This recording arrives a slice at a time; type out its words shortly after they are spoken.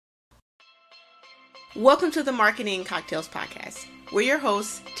Welcome to the Marketing Cocktails Podcast. We're your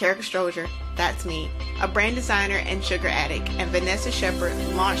hosts, Terica Stroger, that's me, a brand designer and sugar addict, and Vanessa Shepard,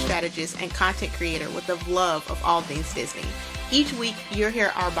 launch strategist and content creator with a love of all things Disney. Each week, you'll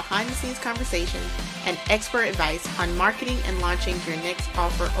hear our behind-the-scenes conversations and expert advice on marketing and launching your next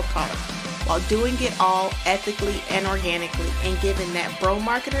offer or product, while doing it all ethically and organically and giving that bro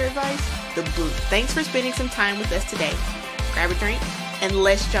marketer advice the boot. Thanks for spending some time with us today. Grab a drink and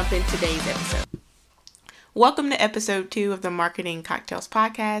let's jump into today's episode. Welcome to episode 2 of the Marketing Cocktails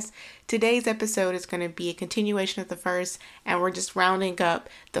Podcast. Today's episode is going to be a continuation of the first, and we're just rounding up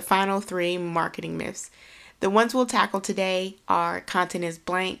the final 3 marketing myths. The ones we'll tackle today are content is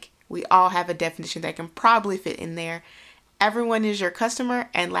blank. We all have a definition that can probably fit in there. Everyone is your customer.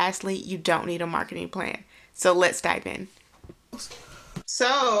 And lastly, you don't need a marketing plan. So let's dive in.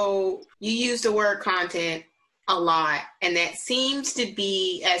 So you use the word content a lot, and that seems to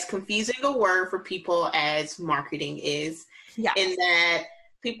be as confusing a word for people as marketing is. Yeah. In that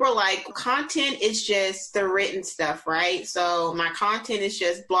people are like, content is just the written stuff, right? So my content is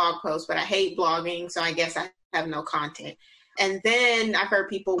just blog posts, but I hate blogging, so I guess I have no content. And then I've heard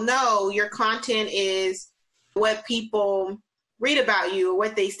people, no, your content is what people read about you or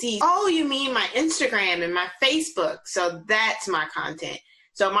what they see. Oh, you mean my Instagram and my Facebook. So that's my content.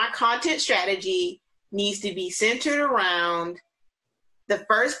 So my content strategy needs to be centered around the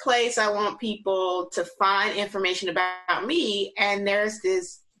first place I want people to find information about me. And there's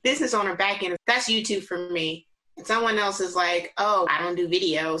this business owner back end. That's YouTube for me. And someone else is like, oh, I don't do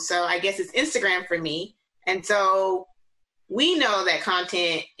video, so I guess it's Instagram for me. And so we know that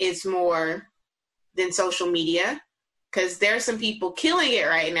content is more than social media, because there's some people killing it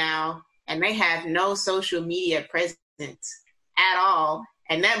right now and they have no social media presence at all.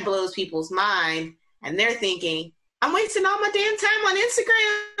 And that blows people's mind. And they're thinking, I'm wasting all my damn time on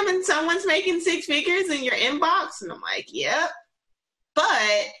Instagram and someone's making 6 figures in your inbox. And I'm like, yep.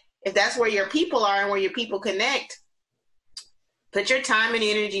 But if that's where your people are and where your people connect, put your time and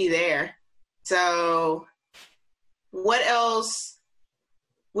energy there. So what else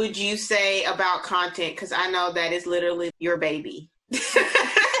would you say about content? Because I know that is literally your baby.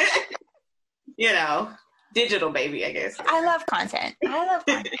 You know, digital baby, I guess. I love content.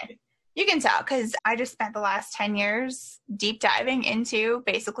 You can tell because I just spent the last 10 years deep diving into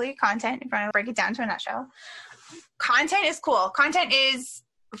basically content. If I want to break it down to a nutshell, content is cool. Content is,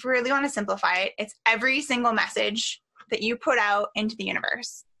 if we really want to simplify it, it's every single message that you put out into the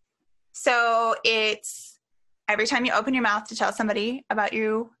universe. So it's every time you open your mouth to tell somebody about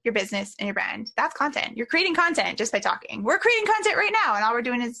you, your business, and your brand. That's content. You're creating content just by talking. We're creating content right now, and all we're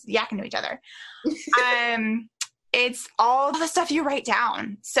doing is yakking to each other. It's all the stuff you write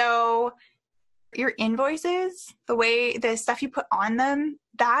down. So your invoices, the stuff you put on them,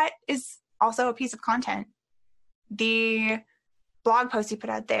 that is also a piece of content. The blog posts you put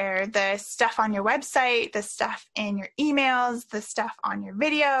out there, the stuff on your website, the stuff in your emails, the stuff on your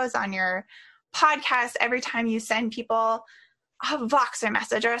videos, on your podcast, every time you send people a Voxer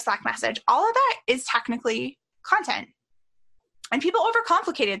message or a Slack message, all of that is technically content. And people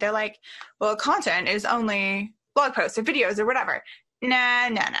overcomplicate it. They're like, well, content is only blog posts or videos or whatever. Nah.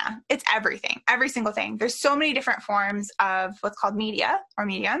 It's everything, every single thing. There's so many different forms of what's called media or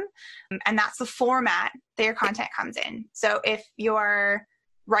medium. And that's the format that your content comes in. So if you're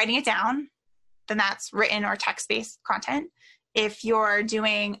writing it down, then that's written or text-based content. If you're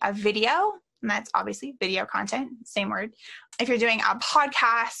doing a video, and that's obviously video content, same word. If you're doing a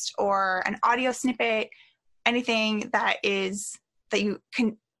podcast or an audio snippet, anything that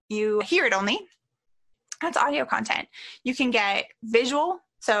you hear it only, that's audio content. You can get visual.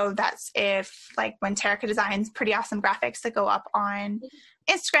 So that's if, like, when Terica designs pretty awesome graphics that go up on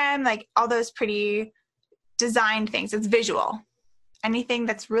Instagram, like all those pretty designed things, it's visual. Anything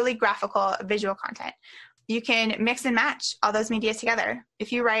that's really graphical, visual content. You can mix and match all those media together.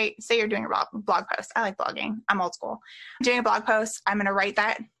 If you say you're doing a blog post, I like blogging, I'm old school. I'm doing a blog post, I'm going to write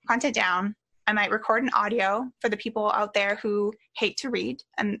that content down. I might record an audio for the people out there who hate to read,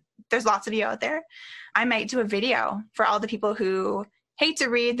 and there's lots of you out there. I might do a video for all the people who hate to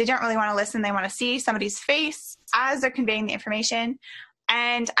read. They don't really want to listen. They want to see somebody's face as they're conveying the information.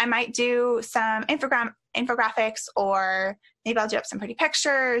 And I might do some infographics, or maybe I'll do up some pretty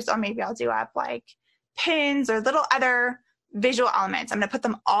pictures, or maybe I'll do up like pins or little other visual elements. I'm going to put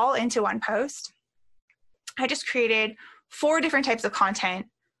them all into one post. I just created 4 different types of content,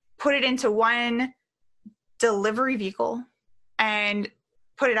 put it into one delivery vehicle, and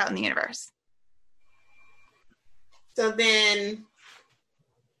put it out in the universe. So then,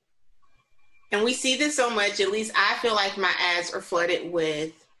 and we see this so much, at least I feel like my ads are flooded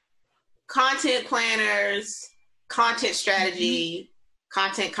with content planners, content strategy,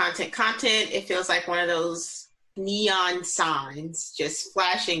 content. It feels like one of those neon signs just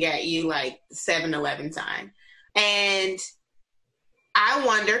flashing at you like the 7-Eleven sign. And I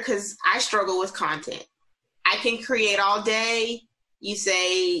wonder, because I struggle with content. I can create all day. You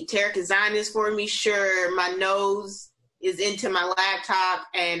say, Tarek, design this for me. Sure, my nose is into my laptop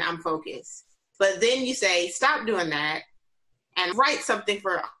and I'm focused. But then you say, stop doing that and write something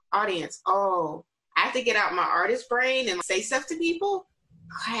for audience. Oh, I have to get out my artist brain and say stuff to people?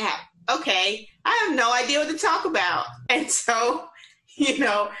 Crap. Okay. I have no idea what to talk about. And so,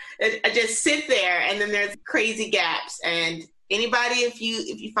 I just sit there, and then there's crazy gaps. And anybody, if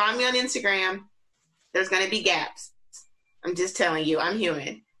you find me on Instagram, there's going to be gaps. I'm just telling you, I'm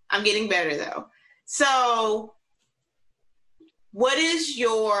human. I'm getting better though. So what is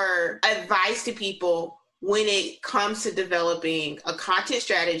your advice to people when it comes to developing a content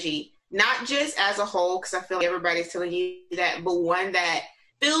strategy, not just as a whole, because I feel like everybody's telling you that, but one that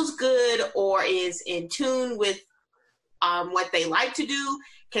feels good or is in tune with what they like to do?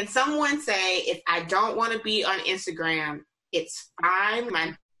 Can someone say, if I don't want to be on Instagram, it's fine,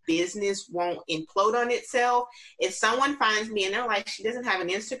 my business won't implode on itself? If someone finds me and they're like, she doesn't have an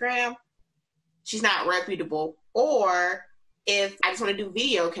Instagram, she's not reputable. Or if I just want to do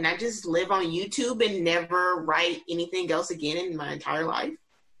video, can I just live on YouTube and never write anything else again in my entire life?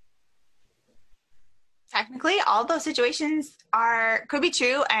 Technically, all those situations could be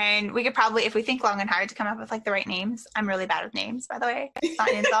true, and we could probably, if we think long and hard, to come up with like the right names. I'm really bad with names, by the way. It's not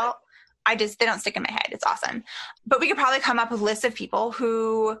an insult. They don't stick in my head. It's awesome. But we could probably come up with lists of people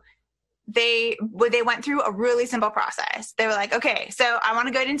who they went through a really simple process. They were like, okay, so I want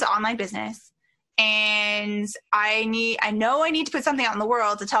to get into online business, and I know I need to put something out in the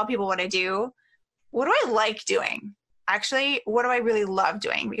world to tell people what I do. What do I like doing? Actually, what do I really love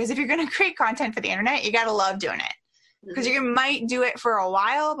doing? Because if you're going to create content for the internet, you got to love doing it. Because you might do it for a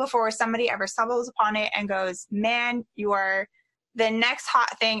while before somebody ever stumbles upon it and goes, man, you are the next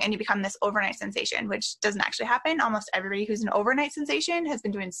hot thing, and you become this overnight sensation, which doesn't actually happen. Almost everybody who's an overnight sensation has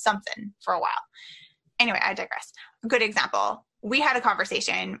been doing something for a while. Anyway, I digress. A good example. We had a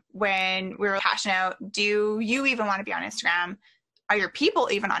conversation when we were hashing out, do you even want to be on Instagram? Are your people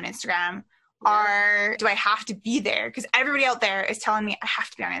even on Instagram? Or do I have to be there? Because everybody out there is telling me I have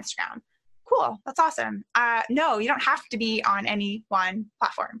to be on Instagram. Cool. That's awesome. No, you don't have to be on any one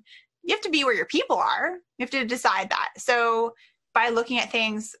platform. You have to be where your people are. You have to decide that. So by looking at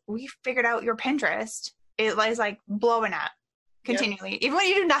things, we figured out your Pinterest, it is like blowing up continually. Yep. Even when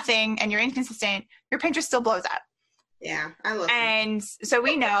you do nothing and you're inconsistent, your Pinterest still blows up. Yeah, I love it. And so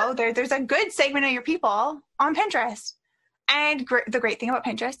we know there's a good segment of your people on Pinterest. And the great thing about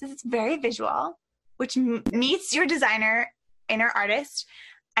Pinterest is it's very visual, which meets your designer, inner artist,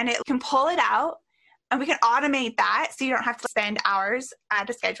 and it can pull it out, and we can automate that so you don't have to spend hours at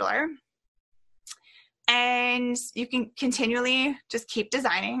a scheduler. And you can continually just keep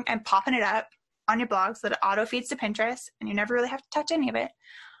designing and popping it up on your blog so that it auto feeds to Pinterest, and you never really have to touch any of it.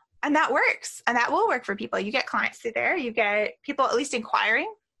 And that works, and that will work for people. You get clients through there. You get people at least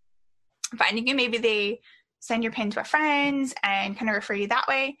inquiring, finding you. Maybe they send your pin to a friend and kind of refer you that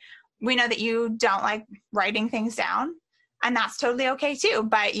way. We know that you don't like writing things down, and that's totally okay too,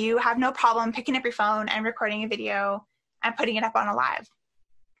 but you have no problem picking up your phone and recording a video and putting it up on a live.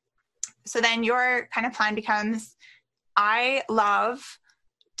 So then your kind of plan becomes, I love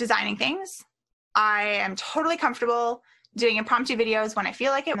designing things. I am totally comfortable doing impromptu videos when I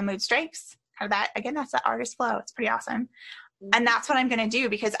feel like it, when the mood strikes. Kind of that, again, that's that artist flow. It's pretty awesome. And that's what I'm going to do,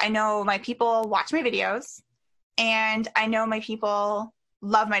 because I know my people watch my videos, and I know my people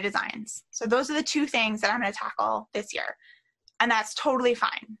love my designs. So those are the two things that I'm going to tackle this year. And that's totally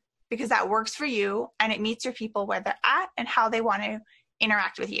fine, because that works for you and it meets your people where they're at and how they want to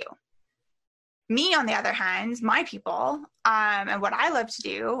interact with you. Me, on the other hand, my people, and what I love to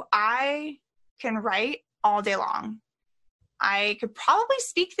do, I can write all day long. I could probably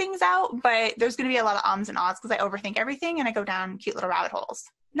speak things out, but there's going to be a lot of ums and ahs because I overthink everything and I go down cute little rabbit holes.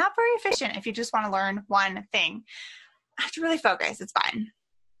 Not very efficient if you just want to learn one thing. I have to really focus. It's fine.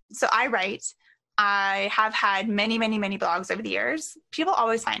 So I write. I have had many, many, many blogs over the years. People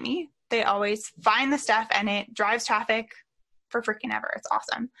always find me. They always find the stuff, and it drives traffic for freaking ever. It's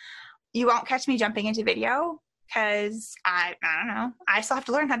awesome. You won't catch me jumping into video because I don't know. I still have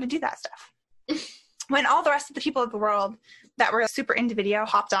to learn how to do that stuff. When all the rest of the people of the world that were super into video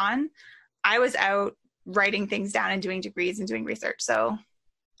hopped on, I was out writing things down and doing degrees and doing research. So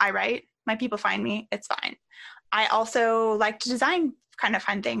I write, my people find me, it's fine. I also like to design kind of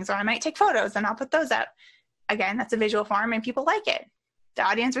fun things, or I might take photos and I'll put those up. Again, that's a visual form and people like it. The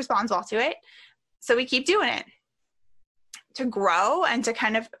audience responds well to it. So we keep doing it. To grow and to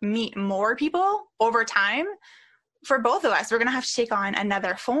kind of meet more people over time, for both of us, we're going to have to take on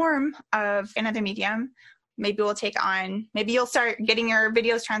another form of another medium. Maybe you'll start getting your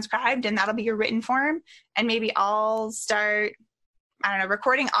videos transcribed and that'll be your written form. And maybe I'll start,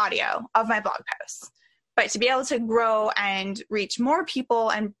 recording audio of my blog posts. But to be able to grow and reach more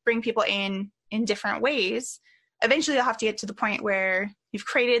people and bring people in different ways, eventually you'll have to get to the point where you've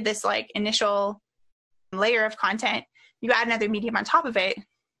created this like initial layer of content. You add another medium on top of it.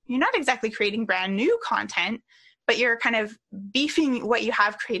 You're not exactly creating brand new content, but you're kind of beefing what you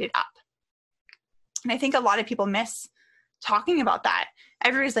have created up. And I think a lot of people miss talking about that.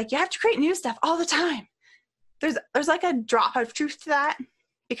 Everybody's like, you have to create new stuff all the time. There's like a drop of truth to that,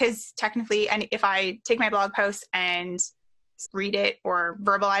 because technically, and if I take my blog post and read it or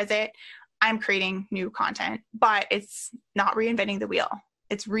verbalize it, I'm creating new content, but it's not reinventing the wheel.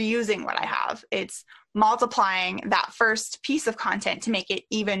 It's reusing what I have. It's multiplying that first piece of content to make it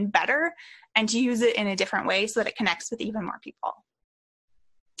even better and to use it in a different way so that it connects with even more people.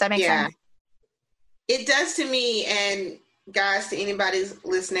 Does that make sense? It does to me. And guys, to anybody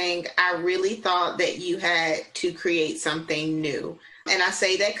listening, I really thought that you had to create something new. And I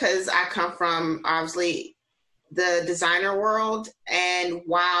say that because I come from, obviously, the designer world. And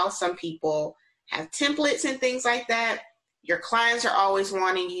while some people have templates and things like that, your clients are always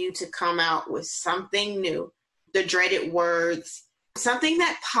wanting you to come out with something new, the dreaded words, something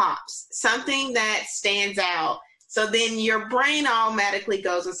that pops, something that stands out. So then your brain automatically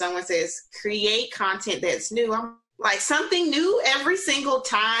goes when someone says, create content that's new. I'm like, something new every single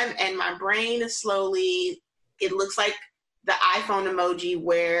time. And my brain is slowly, it looks like the iPhone emoji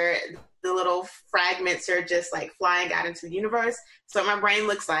where the little fragments are just like flying out into the universe. So my brain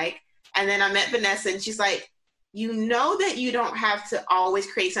looks like, and then I met Vanessa and she's like, you know that you don't have to always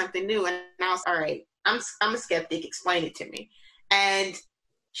create something new. And I was, all right, I'm a skeptic. Explain it to me. And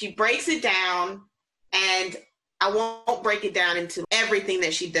she breaks it down, and I won't break it down into everything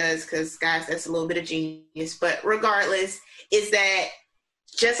that she does because, guys, that's a little bit of genius. But regardless, is that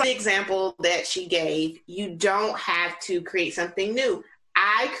just like the example that she gave, you don't have to create something new.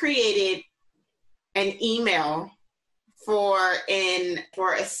 I created an email for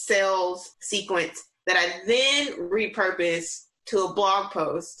a sales sequence that I then repurposed to a blog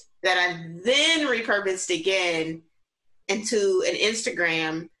post that I then repurposed again into an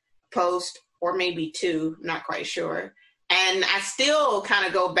Instagram post, or maybe two, not quite sure. And I still kind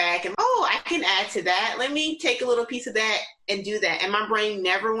of go back and, I can add to that. Let me take a little piece of that and do that. And my brain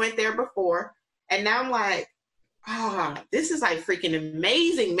never went there before. And now I'm like, this is like freaking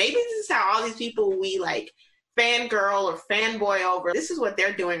amazing. Maybe this is how all these people we like fangirl or fanboy over, this is what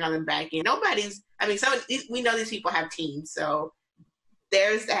they're doing on the back end. We know these people have teams, so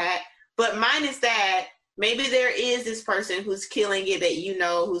there's that. But mine is that maybe there is this person who's killing it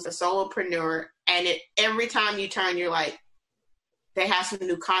that who's a solopreneur, and every time you turn, you're like, they have some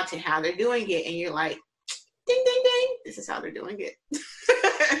new content, how they're doing it, and you're like, ding, ding, ding, this is how they're doing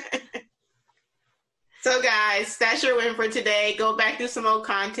it. So guys, that's your win for today. Go back through some old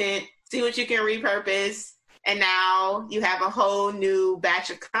content, see what you can repurpose, and now you have a whole new batch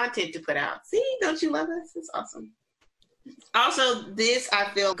of content to put out. See, don't you love us? It's awesome. Also, this, I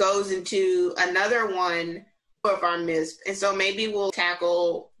feel, goes into another one of our myths. And so maybe we'll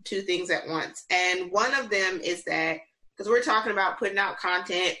tackle two things at once. And one of them is that, because we're talking about putting out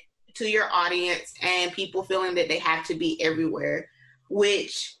content to your audience and people feeling that they have to be everywhere,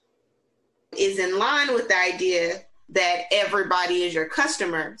 which is in line with the idea that everybody is your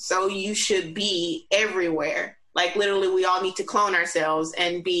customer. So you should be everywhere. Like literally, we all need to clone ourselves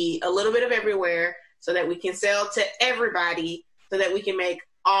and be a little bit of everywhere so that we can sell to everybody, so that we can make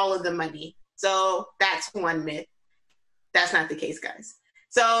all of the money. So that's one myth. That's not the case, guys.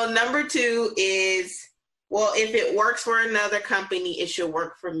 So number two is, well, if it works for another company, it should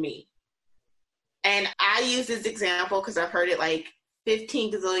work for me. And I use this example because I've heard it like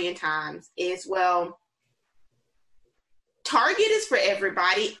 15 gazillion times, is, well, Target is for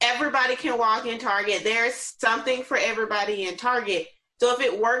everybody. Everybody can walk in Target. There's something for everybody in Target. So if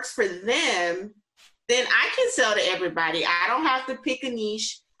it works for them, then I can sell to everybody. I don't have to pick a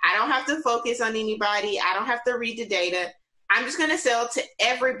niche. I don't have to focus on anybody. I don't have to read the data. I'm just going to sell to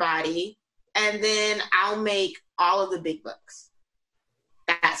everybody, and then I'll make all of the big bucks.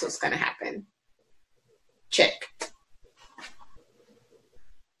 That's what's going to happen. Check.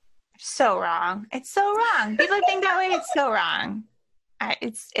 So wrong. It's so wrong. People think that way. It's so wrong.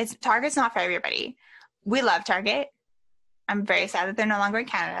 It's Target's not for everybody. We love Target. I'm very sad that they're no longer in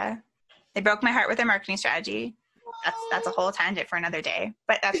Canada. They broke my heart with their marketing strategy. That's a whole tangent for another day,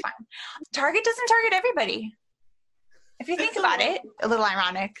 but that's fine. Target doesn't target everybody. If you think about it, a little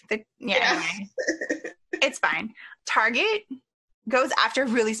ironic. Anyway, it's fine. Target goes after a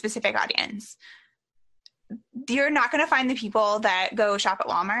really specific audience. You're not going to find the people that go shop at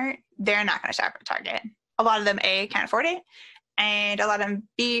Walmart. They're not going to shop at Target. A lot of them, A, can't afford it, and a lot of them,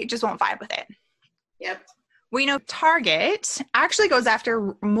 B, just won't vibe with it. Yep. We know Target actually goes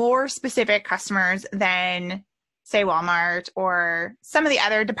after more specific customers than, say, Walmart or some of the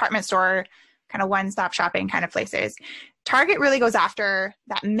other department store kind of one-stop shopping kind of places. Target really goes after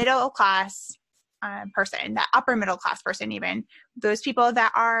that middle class person, that upper middle class person even, those people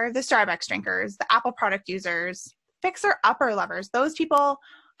that are the Starbucks drinkers, the Apple product users, fixer upper lovers. Those people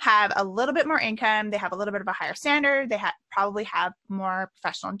have a little bit more income. They have a little bit of a higher standard. They probably have more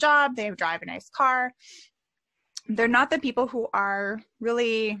professional job. They drive a nice car. They're not the people who are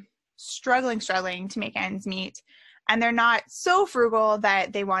really struggling to make ends meet. And they're not so frugal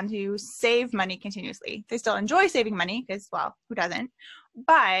that they want to save money continuously. They still enjoy saving money because, well, who doesn't?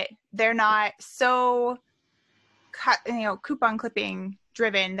 But they're not so coupon clipping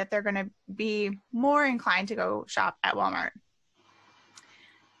driven that they're going to be more inclined to go shop at Walmart.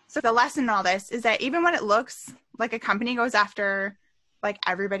 So the lesson in all this is that even when it looks like a company goes after like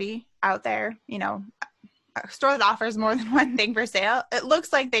everybody out there, a store that offers more than one thing for sale, it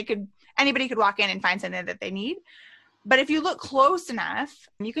looks like anybody could walk in and find something that they need. But if you look close enough,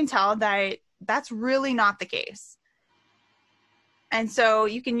 you can tell that that's really not the case. And so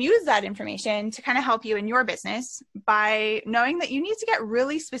you can use that information to kind of help you in your business by knowing that you need to get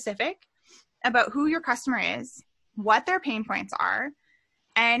really specific about who your customer is, what their pain points are,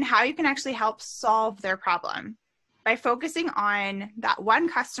 and how you can actually help solve their problem. By focusing on that one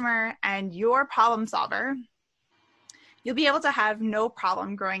customer and your problem solver, you'll be able to have no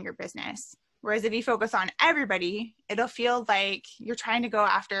problem growing your business. Whereas if you focus on everybody, it'll feel like you're trying to go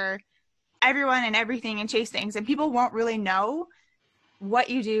after everyone and everything and chase things, and people won't really know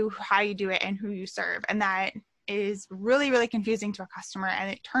what you do, how you do it, and who you serve. And that is really, really confusing to a customer, and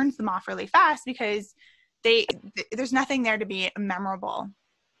it turns them off really fast because there's nothing there to be memorable,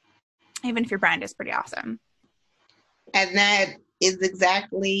 even if your brand is pretty awesome. And that is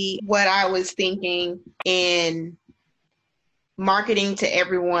exactly what I was thinking in marketing to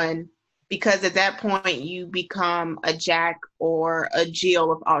everyone, because at that point you become a jack or a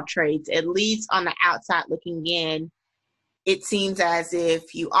Jill of all trades. At least on the outside looking in, it seems as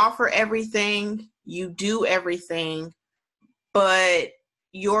if you offer everything, you do everything, but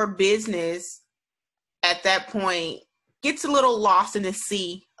your business at that point gets a little lost in the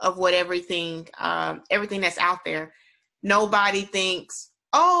sea of what everything that's out there. Nobody thinks,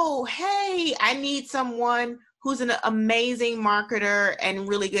 oh, hey, I need someone who's an amazing marketer and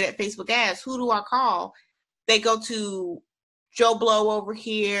really good at Facebook ads. Who do I call? They go to Joe Blow over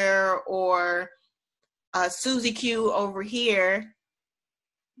here or Susie Q over here,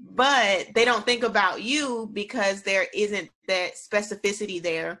 but they don't think about you because there isn't that specificity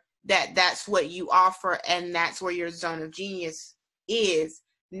there that's what you offer, and that's where your zone of genius is.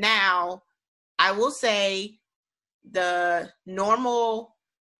 Now, I will say the normal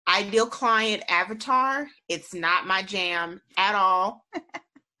ideal client avatar, it's not my jam at all.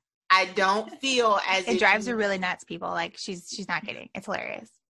 I don't feel as it drives her really nuts, people. Like she's not kidding. It's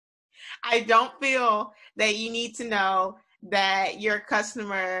hilarious. I don't feel that you need to know that your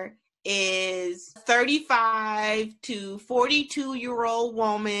customer is 35 to 42-year-old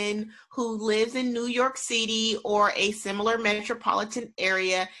woman who lives in New York City or a similar metropolitan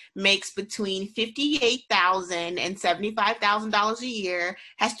area, makes between $58,000 and $75,000 a year,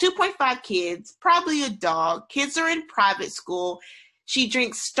 has 2.5 kids, probably a dog, kids are in private school. She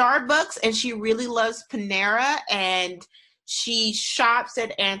drinks Starbucks and she really loves Panera, and she shops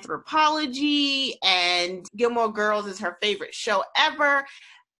at Anthropologie, and Gilmore Girls is her favorite show ever.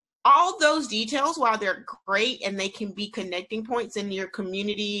 All those details, while they're great and they can be connecting points in your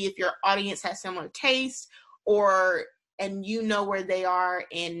community if your audience has similar tastes, and you know where they are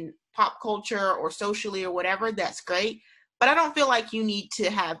in pop culture or socially or whatever, that's great. But I don't feel like you need to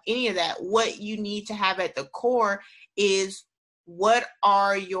have any of that. What you need to have at the core is, what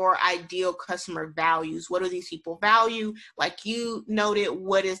are your ideal customer values? What do these people value? Like you noted,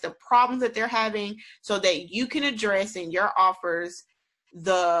 what is the problem that they're having, so that you can address in your offers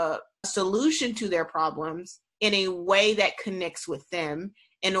the solution to their problems in a way that connects with them,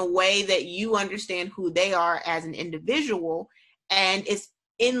 in a way that you understand who they are as an individual, and it's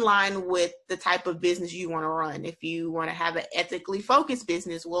in line with the type of business you want to run. If you want to have an ethically focused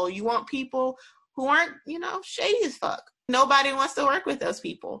business, well, you want people who aren't, shady as fuck. Nobody wants to work with those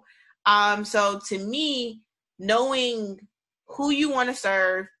people. So to me, knowing who you want to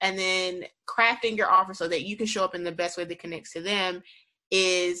serve and then crafting your offer so that you can show up in the best way that connects to them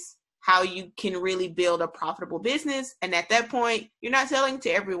is how you can really build a profitable business. And at that point, you're not selling to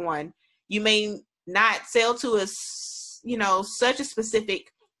everyone. You may not sell to such a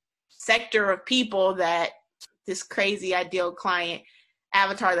specific sector of people that this crazy ideal client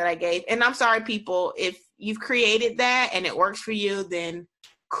avatar that I gave. And I'm sorry, people, if you've created that and it works for you, then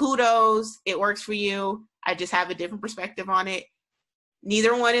kudos, it works for you. I just have a different perspective on it.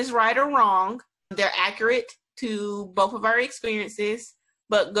 Neither one is right or wrong. They're accurate to both of our experiences,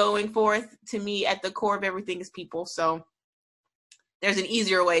 but going forth, to me, at the core of everything is people. So there's an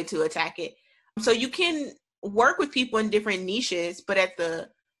easier way to attack it. So you can work with people in different niches, but at the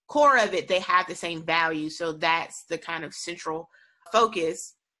core of it, they have the same value. So that's the kind of central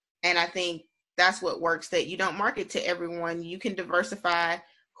focus. And I think that's what works, that you don't market to everyone. You can diversify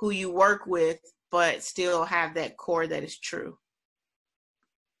who you work with, but still have that core that is true.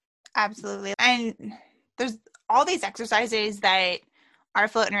 Absolutely. And there's all these exercises that are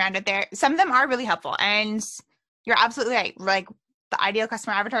floating around out there. Some of them are really helpful, and you're absolutely right. Like, the ideal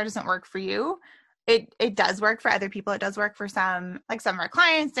customer avatar doesn't work for you. It does work for other people. It does work for some of our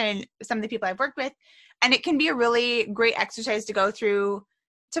clients and some of the people I've worked with. And it can be a really great exercise to go through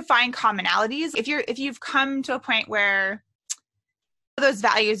to find commonalities. If you've come to a point where those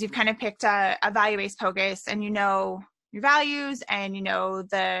values, you've kind of picked a value-based focus, and you know your values and you know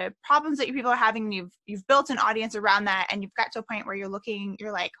the problems that your people are having, and you've built an audience around that, and you've got to a point where you're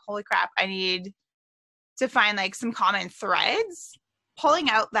like, holy crap, I need to find like some common threads. Pulling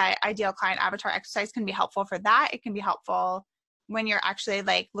out that ideal client avatar exercise can be helpful for that. It can be helpful when you're actually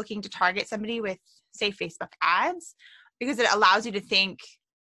like looking to target somebody with, say, Facebook ads, because it allows you to think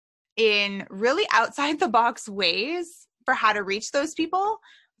in really outside the box ways for how to reach those people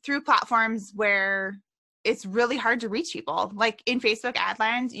through platforms where it's really hard to reach people. Like in Facebook ad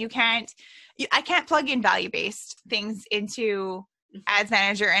land, I can't plug in value-based things into Ads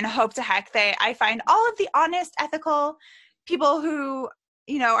Manager and hope to heck that I find all of the honest, ethical people who,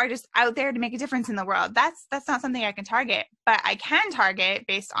 are just out there to make a difference in the world. That's not something I can target, but I can target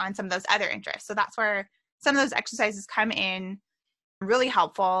based on some of those other interests. So that's where some of those exercises come in really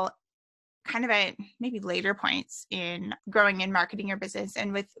helpful, kind of at maybe later points in growing and marketing your business,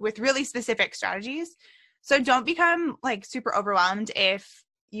 and with really specific strategies. So don't become like super overwhelmed if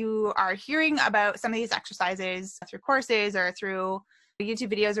you are hearing about some of these exercises through courses or through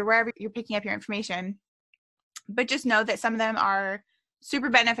YouTube videos or wherever you're picking up your information. But just know that some of them are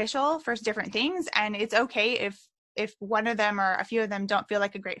super beneficial for different things, and it's okay if one of them or a few of them don't feel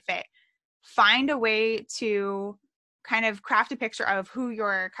like a great fit. Find a way to kind of craft a picture of who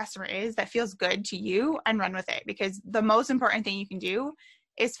your customer is that feels good to you and run with it, because the most important thing you can do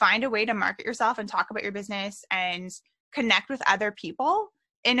is find a way to market yourself and talk about your business and connect with other people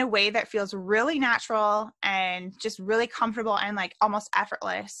in a way that feels really natural and just really comfortable and like almost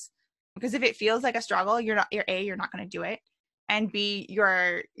effortless. Because if it feels like a struggle, you're not going to do it. And B,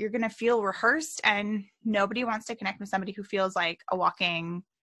 you're going to feel rehearsed, and nobody wants to connect with somebody who feels like a walking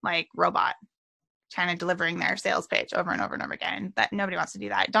like robot kind of delivering their sales pitch over and over and over again. That nobody wants to do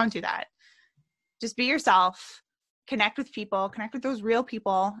that. Don't do that. Just be yourself, connect with people, connect with those real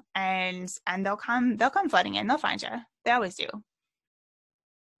people, and they'll come flooding in. They'll find you. They always do.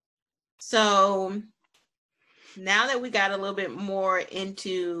 So now that we got a little bit more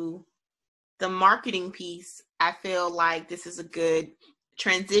into the marketing piece, I feel like this is a good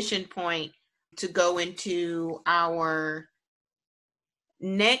transition point to go into our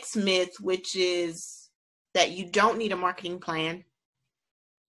next myth, which is that you don't need a marketing plan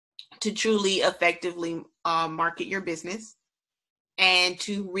to truly effectively market your business and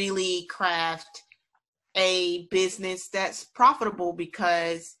to really craft a business that's profitable,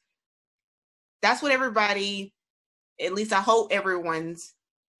 because that's what everybody, at least I hope everyone's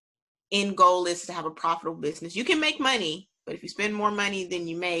end goal is, to have a profitable business. You can make money, but if you spend more money than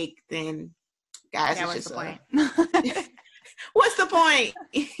you make, then guys, yeah, what's the point? What's the point?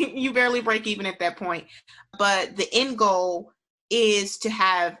 You barely break even at that point. But the end goal is to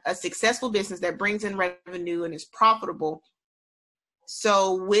have a successful business that brings in revenue and is profitable.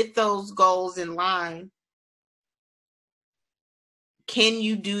 So with those goals in line, can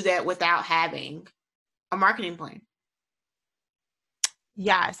you do that without having a marketing plan?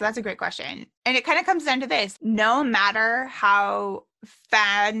 Yeah, so that's a great question. And it kind of comes down to this. No matter how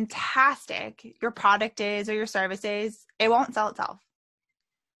fantastic your product is or your service is, it won't sell itself.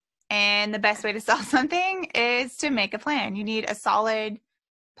 And the best way to sell something is to make a plan. You need a solid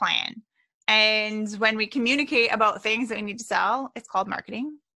plan. And when we communicate about things that we need to sell, it's called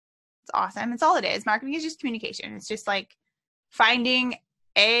marketing. It's awesome. It's all it is. Marketing is just communication. It's just like finding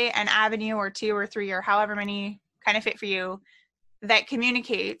an avenue or 2 or 3 or however many kind of fit for you that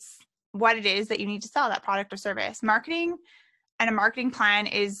communicates what it is that you need to sell, that product or service. Marketing and a marketing plan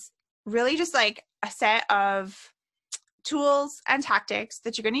is really just like a set of tools and tactics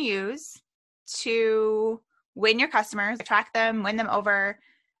that you're going to use to win your customers, attract them, win them over,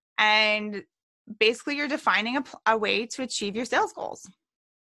 and basically you're defining a way to achieve your sales goals.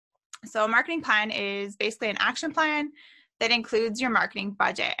 So a marketing plan is basically an action plan that includes your marketing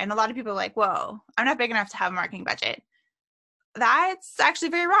budget. And a lot of people are like, whoa, I'm not big enough to have a marketing budget. That's actually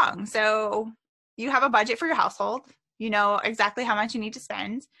very wrong. So you have a budget for your household. You know exactly how much you need to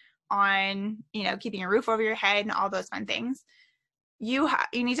spend on, keeping a roof over your head and all those fun things. You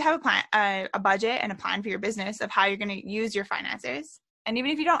need to have a plan, a budget and a plan for your business of how you're going to use your finances. And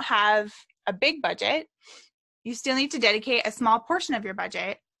even if you don't have a big budget, you still need to dedicate a small portion of your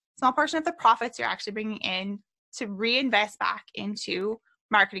budget, small portion of the profits you're actually bringing in to reinvest back into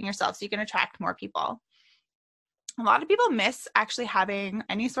marketing yourself so you can attract more people. A lot of people miss actually having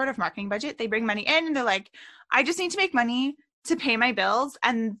any sort of marketing budget. They bring money in and they're like, I just need to make money to pay my bills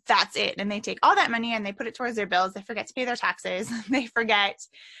and that's it. And they take all that money and they put it towards their bills. They forget to pay their taxes. They forget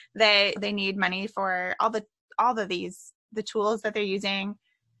that they need money for all the tools that they're using,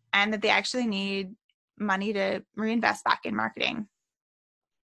 and that they actually need money to reinvest back in marketing.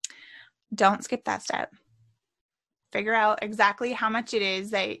 Don't skip that step. Figure out exactly how much it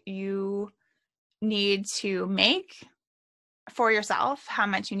is that you need to make for yourself, how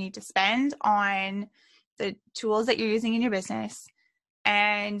much you need to spend on the tools that you're using in your business,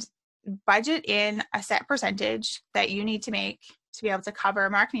 and budget in a set percentage that you need to make to be able to cover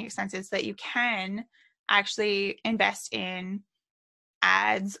marketing expenses so that you can actually invest in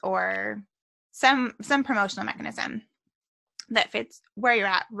ads or some promotional mechanism that fits where you're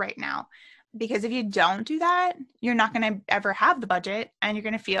at right now. Because if you don't do that, you're not going to ever have the budget and you're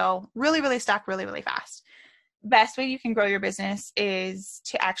going to feel really, really stuck really, really fast. Best way you can grow your business is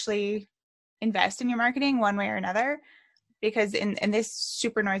to actually invest in your marketing one way or another, because in this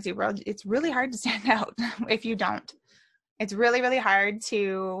super noisy world, it's really hard to stand out if you don't. It's really, really hard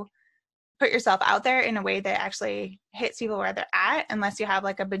to put yourself out there in a way that actually hits people where they're at, unless you have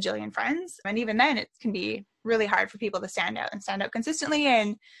like a bajillion friends. And even then, it can be really hard for people to stand out consistently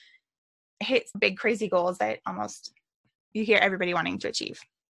and hit big, crazy goals that almost you hear everybody wanting to achieve.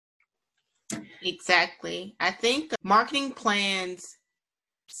 Exactly. I think marketing plans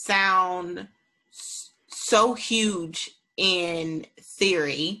sound so huge in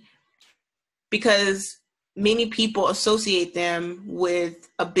theory because many people associate them with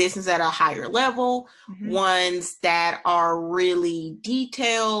a business at a higher level, ones that are really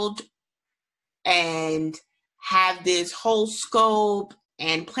detailed and have this whole scope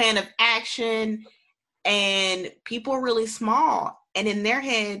and plan of action, and people are really small. And in their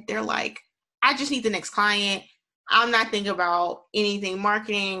head, they're like, I just need the next client. I'm not thinking about anything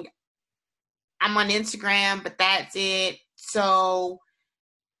marketing. I'm on Instagram, but that's it. So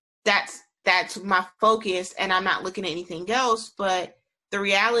that's my focus, and I'm not looking at anything else. But the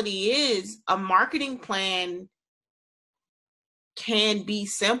reality is a marketing plan can be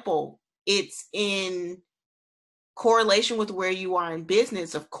simple. It's in correlation with where you are in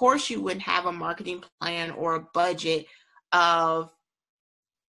business. Of course, you wouldn't have a marketing plan or a budget of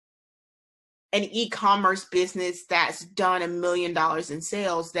an e-commerce business that's done $1 million in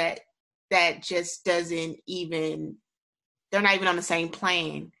sales that just doesn't even, they're not even on the same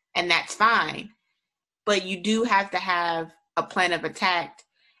plane, and that's fine. But you do have to have a plan of attack.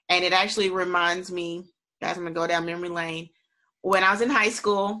 And it actually reminds me, guys, I'm gonna go down memory lane. When I was in high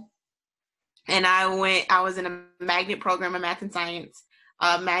school, and I was in a magnet program, a math and science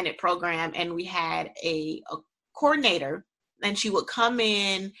magnet program, and we had a coordinator, and she would come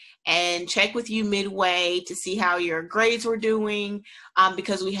in and check with you midway to see how your grades were doing,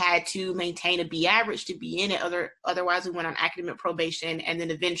 because we had to maintain a B average to be in it. Otherwise, we went on academic probation, and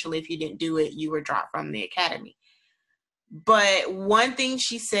then eventually, if you didn't do it, you were dropped from the academy. But one thing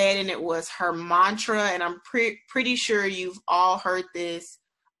she said, and it was her mantra, and I'm pretty sure you've all heard this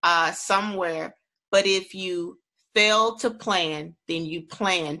somewhere, but if you fail to plan, then you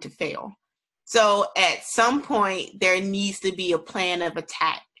plan to fail. So at some point, there needs to be a plan of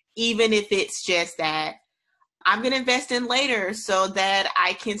attack, even if it's just that I'm going to invest in later so that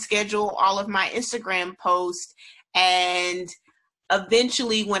I can schedule all of my Instagram posts. And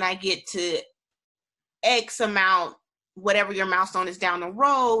eventually, when I get to X amount, whatever your milestone is down the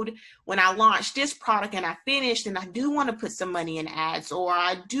road, when I launch this product and I finish, then I do want to put some money in ads, or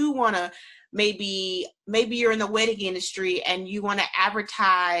I do want to maybe you're in the wedding industry and you want to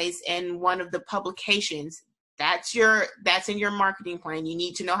advertise in one of the publications. That's in your marketing plan. You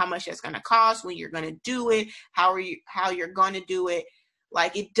need to know how much that's going to cost, when you're going to do it, how you're going to do it.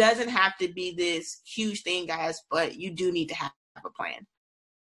 Like, it doesn't have to be this huge thing, guys, but you do need to have a plan.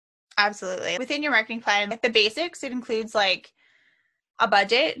 Absolutely. Within your marketing plan, like the basics, it includes like a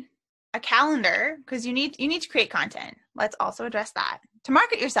budget, a calendar, because you need to create content. Let's also address that. To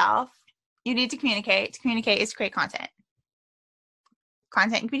market yourself, you need to communicate. To communicate is to create content.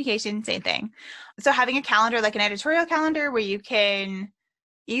 Content and communication, same thing. So having a calendar, like an editorial calendar, where you can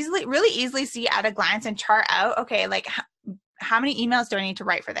really easily see at a glance and chart out, okay, like how many emails do I need to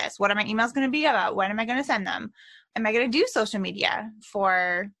write for this? What are my emails going to be about? When am I going to send them? Am I going to do social media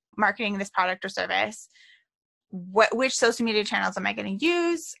for marketing this product or service? Which social media channels am I going to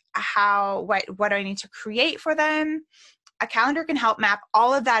use? What do I need to create for them? A calendar can help map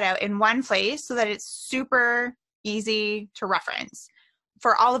all of that out in one place so that it's super easy to reference.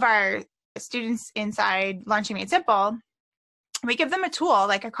 For all of our students inside Launching Made Simple, we give them a tool,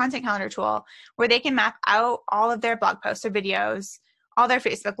 like a content calendar tool, where they can map out all of their blog posts or videos, all their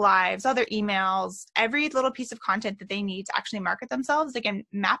Facebook Lives, all their emails, every little piece of content that they need to actually market themselves. They can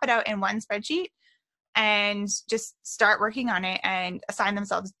map it out in one spreadsheet and just start working on it and assign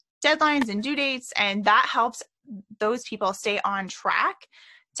themselves deadlines and due dates. And that helps those people stay on track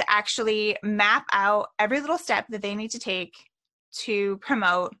to actually map out every little step that they need to take to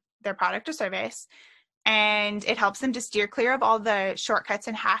promote their product or service. And it helps them to steer clear of all the shortcuts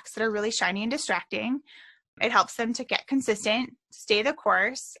and hacks that are really shiny and distracting. It helps them to get consistent, stay the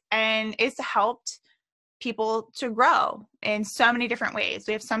course, and it's helped people to grow in so many different ways.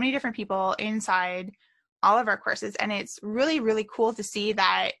 We have so many different people inside all of our courses, and it's really, really cool to see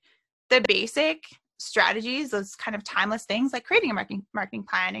that the basic strategies, those kind of timeless things like creating a marketing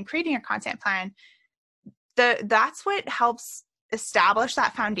plan and creating a content plan, that's what helps establish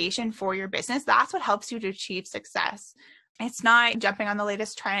that foundation for your business. That's what helps you to achieve success. It's not jumping on the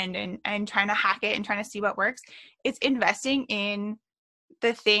latest trend and trying to hack it and trying to see what works. It's investing in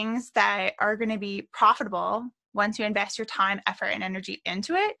the things that are going to be profitable once you invest your time, effort, and energy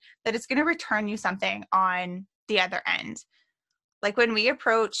into it, that it's going to return you something on the other end. Like when we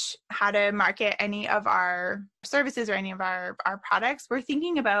approach how to market any of our services or any of our products, we're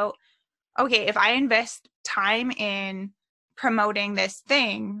thinking about, okay, if I invest time in promoting this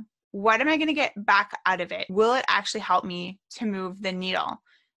thing, what am I going to get back out of it? Will it actually help me to move the needle?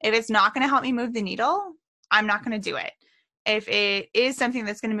 If it's not going to help me move the needle, I'm not going to do it. If it is something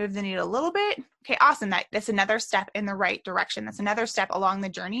that's going to move the needle a little bit, okay, awesome. That's another step in the right direction. That's another step along the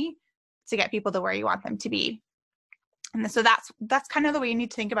journey to get people to where you want them to be. And so that's kind of the way you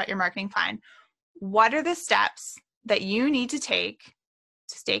need to think about your marketing plan. What are the steps that you need to take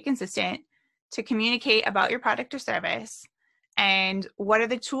to stay consistent, to communicate about your product or service? And what are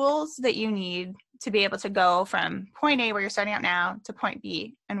the tools that you need to be able to go from point A, where you're starting out now, to point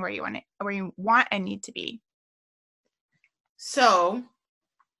B and where you want and need to be? So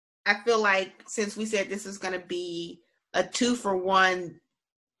I feel like since we said this is going to be a 2-for-1,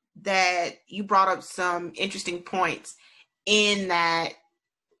 that you brought up some interesting points in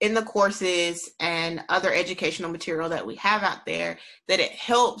the courses and other educational material that we have out there, that it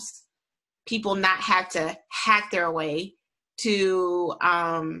helps people not have to hack their way to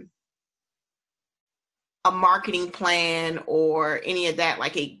a marketing plan or any of that.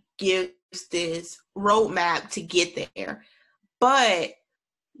 Like, it gives this roadmap to get there. But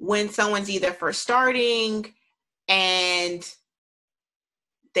when someone's either first starting and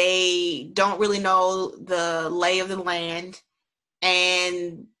they don't really know the lay of the land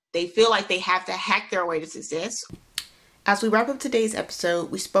and they feel like they have to hack their way to success. As we wrap up today's episode,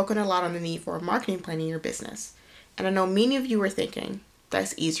 we've spoken a lot on the need for a marketing plan in your business. And I know many of you are thinking,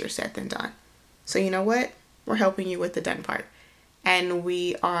 that's easier said than done. So you know what? We're helping you with the done part. And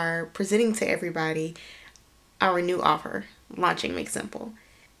we are presenting to everybody our new offer, Launching Made Simple.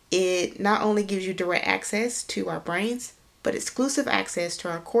 It not only gives you direct access to our brains, but exclusive access to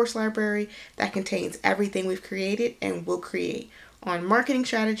our course library that contains everything we've created and will create on marketing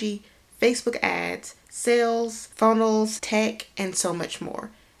strategy, Facebook ads, sales, funnels, tech, and so much more.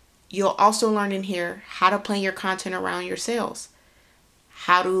 You'll also learn in here how to plan your content around your sales,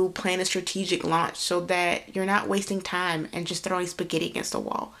 how to plan a strategic launch so that you're not wasting time and just throwing spaghetti against the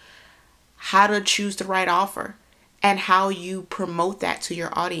wall, how to choose the right offer, and how you promote that to your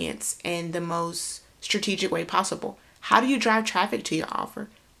audience in the most strategic way possible. How do you drive traffic to your offer,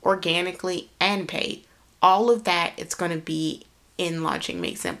 organically and paid? All of that, it's going to be in Launching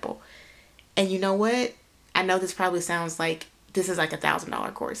Made Simple. And you know what? I know this probably sounds like this is like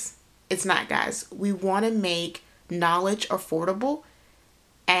 $1,000 course. It's not, guys. We want to make knowledge affordable,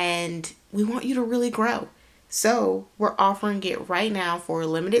 and we want you to really grow. So we're offering it right now for a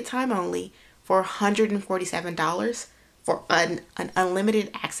limited time only for $147 for an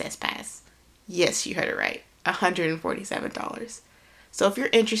unlimited access pass. Yes, you heard it right. $147. So if you're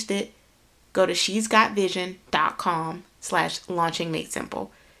interested, go to shesgotvision.com/launchingmadesimple.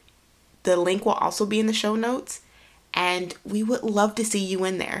 The link will also be in the show notes, and we would love to see you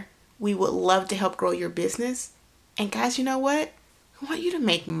in there. We would love to help grow your business. And guys, you know what? We want you to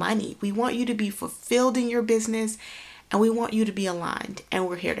make money. We want you to be fulfilled in your business, and we want you to be aligned, and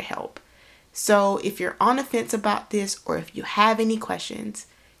we're here to help. So if you're on the fence about this, or if you have any questions,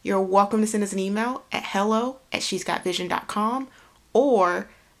 you're welcome to send us an email at hello@shesgotvision.com, or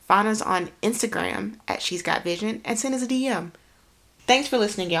find us on Instagram at shesgotvision and send us a DM. Thanks for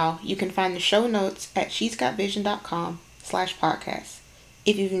listening, y'all. You can find the show notes at shesgotvision.com/podcast.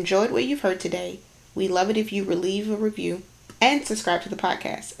 If you've enjoyed what you've heard today, we'd love it if you leave a review and subscribe to the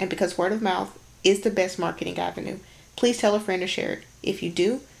podcast. And because word of mouth is the best marketing avenue, please tell a friend or share it. If you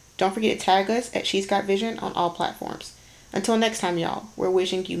do, don't forget to tag us at She's Got Vision on all platforms. Until next time, y'all, we're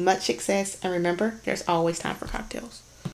wishing you much success, and remember, there's always time for cocktails.